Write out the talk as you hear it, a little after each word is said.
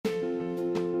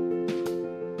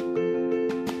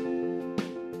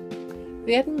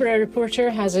The Edinburgh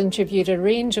Reporter has interviewed a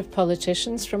range of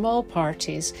politicians from all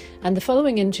parties, and the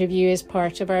following interview is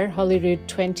part of our Holyrood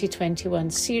 2021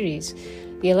 series.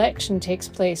 The election takes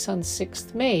place on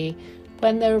 6th May,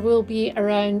 when there will be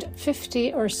around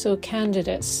 50 or so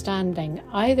candidates standing,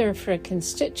 either for a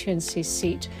constituency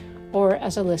seat or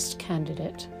as a list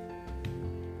candidate.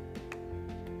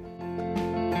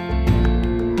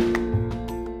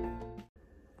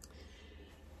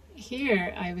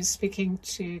 Here I was speaking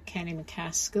to Kenny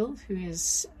McCaskill, who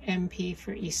is MP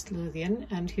for East Lothian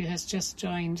and who has just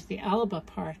joined the Alba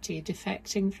Party,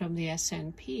 defecting from the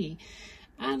SNP,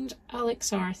 and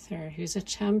Alex Arthur, who's a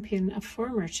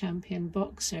former champion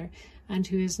boxer, and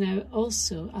who is now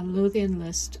also a Lothian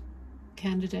list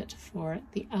candidate for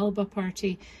the Alba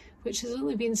Party, which has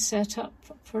only been set up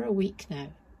for a week now.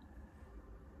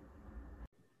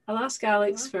 I'll ask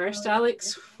Alex first.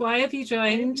 Alex, why have you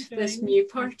joined this new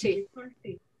party?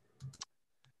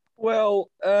 Well,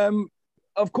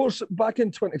 of course, back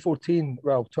in 2013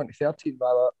 rather,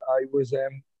 I was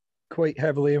quite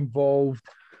heavily involved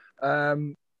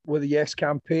with the Yes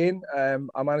campaign.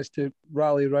 I managed to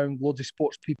rally around loads of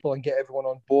sports people and get everyone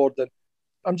on board. And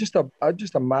I'm just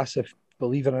a massive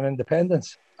believer in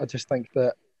independence. I just think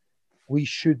that we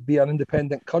should be an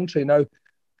independent country. Now,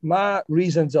 my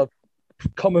reasons are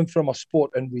coming from a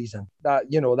sporting reason.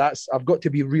 I've got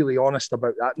to be really honest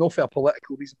about that. Not for a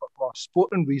political reason, but for a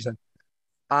sporting reason.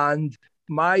 And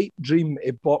my dream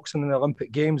of boxing in the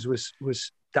Olympic Games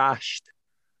was dashed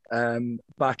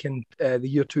back in the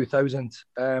year 2000.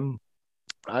 And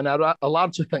I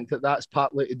largely think that that's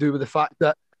partly to do with the fact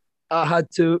that I had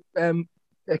to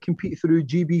compete through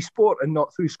GB Sport and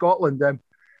not through Scotland.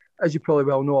 As you probably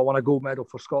well know, I won a gold medal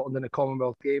for Scotland in the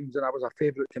Commonwealth Games, and I was a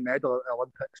favourite to medal at the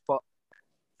Olympics. But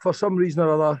for some reason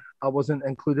or other, I wasn't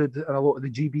included in a lot of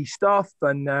the GB stuff,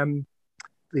 and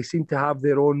they seem to have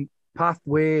their own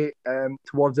pathway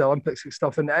towards the Olympics and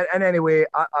stuff. And anyway,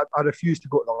 I refused to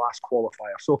go to the last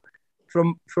qualifier. So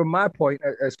from my point,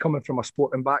 it's coming from a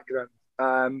sporting background,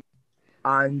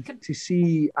 and to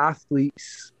see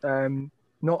athletes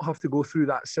not have to go through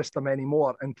that system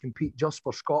anymore and compete just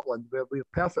for Scotland, where we're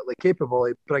perfectly capable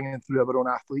of bringing through our own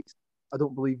athletes. I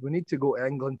don't believe we need to go to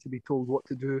England to be told what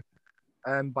to do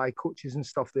by coaches and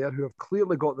stuff there who have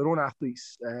clearly got their own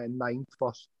athletes in mind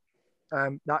first.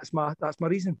 That's my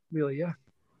reason, really, yeah.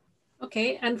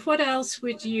 Okay, and what else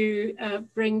would you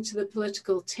bring to the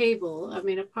political table? I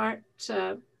mean,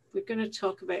 we're going to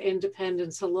talk about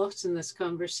independence a lot in this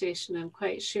conversation, I'm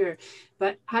quite sure,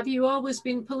 but have you always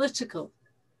been political?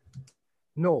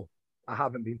 No, I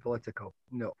haven't been political,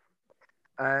 no.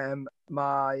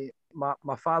 My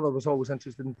father was always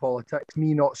interested in politics,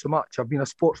 me not so much. I've been a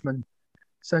sportsman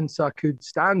since I could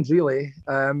stand, really.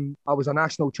 I was a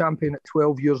national champion at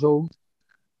 12 years old,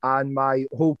 and my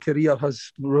whole career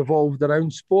has revolved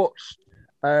around sports.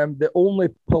 The only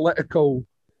political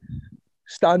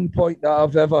standpoint that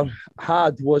I've ever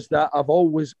had was that I've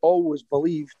always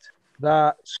believed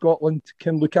that Scotland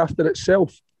can look after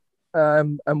itself,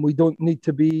 and we don't need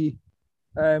to be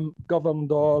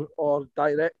governed or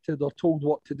directed or told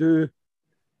what to do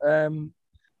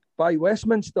by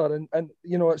Westminster, and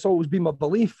it's always been my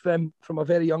belief from a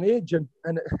very young age, and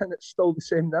it's still the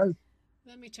same now.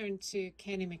 Let me turn to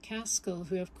Kenny McCaskill,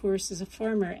 who of course is a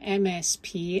former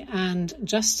MSP and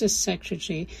Justice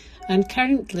Secretary and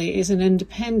currently is an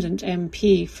independent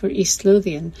MP for East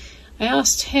Lothian. I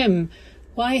asked him,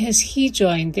 why has he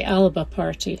joined the Alba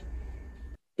Party?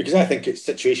 Because I think it's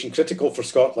situation critical for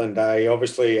Scotland. I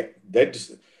obviously did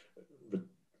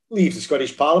leave the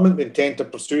Scottish Parliament with intent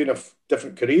of pursuing a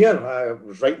different career. I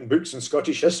was writing books in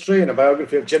Scottish history and a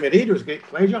biography of Jimmy Reid. It was a great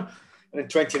pleasure. And in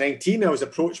 2019, I was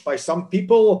approached by some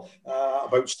people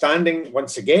about standing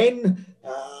once again.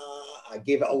 I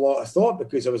gave it a lot of thought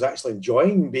because I was actually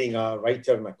enjoying being a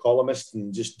writer and a columnist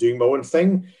and just doing my own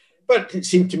thing. But it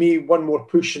seemed to me one more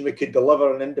push and we could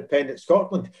deliver an independent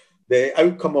Scotland. The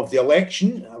outcome of the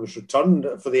election, I was returned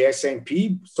for the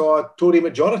SNP, saw a Tory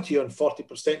majority on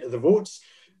 40% of the votes.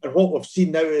 And what we've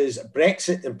seen now is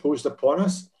Brexit imposed upon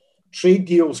us, trade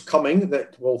deals coming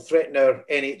that will threaten our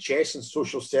NHS and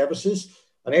social services,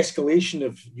 an escalation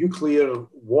of nuclear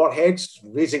warheads,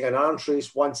 raising an arms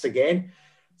race once again.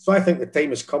 So I think the time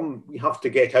has come. We have to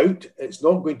get out. It's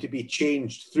not going to be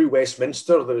changed through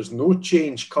Westminster. There is no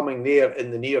change coming there in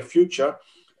the near future.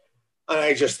 And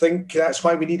I just think that's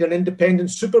why we need an independent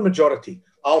supermajority.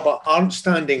 Alba aren't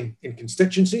standing in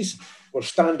constituencies. We're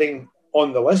standing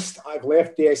on the list. I've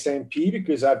left the SNP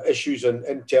because I have issues in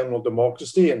internal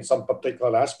democracy in some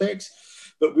particular aspects,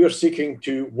 but we're seeking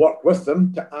to work with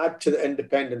them to add to the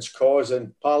independence cause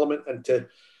in Parliament and to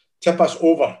tip us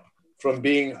over from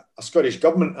being a Scottish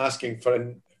government asking for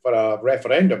a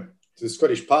referendum to the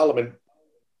Scottish Parliament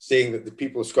saying that the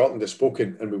people of Scotland have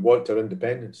spoken and we want our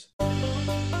independence.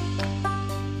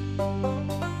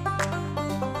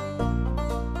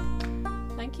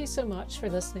 Thank you so much for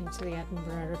listening to the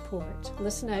Edinburgh Report.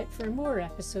 Listen out for more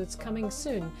episodes coming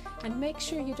soon, and make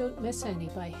sure you don't miss any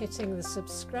by hitting the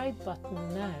subscribe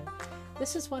button now.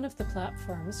 This is one of the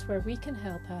platforms where we can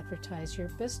help advertise your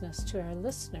business to our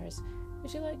listeners.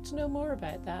 Would you like to know more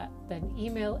about that? Then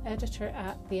email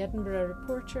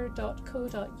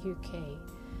editor@theedinburghreporter.co.uk.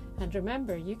 And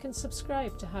remember, you can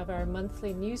subscribe to have our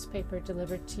monthly newspaper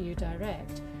delivered to you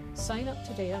direct. Sign up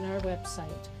today on our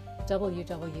website,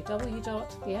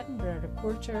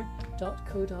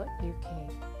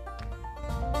 www.theedinburghreporter.co.uk.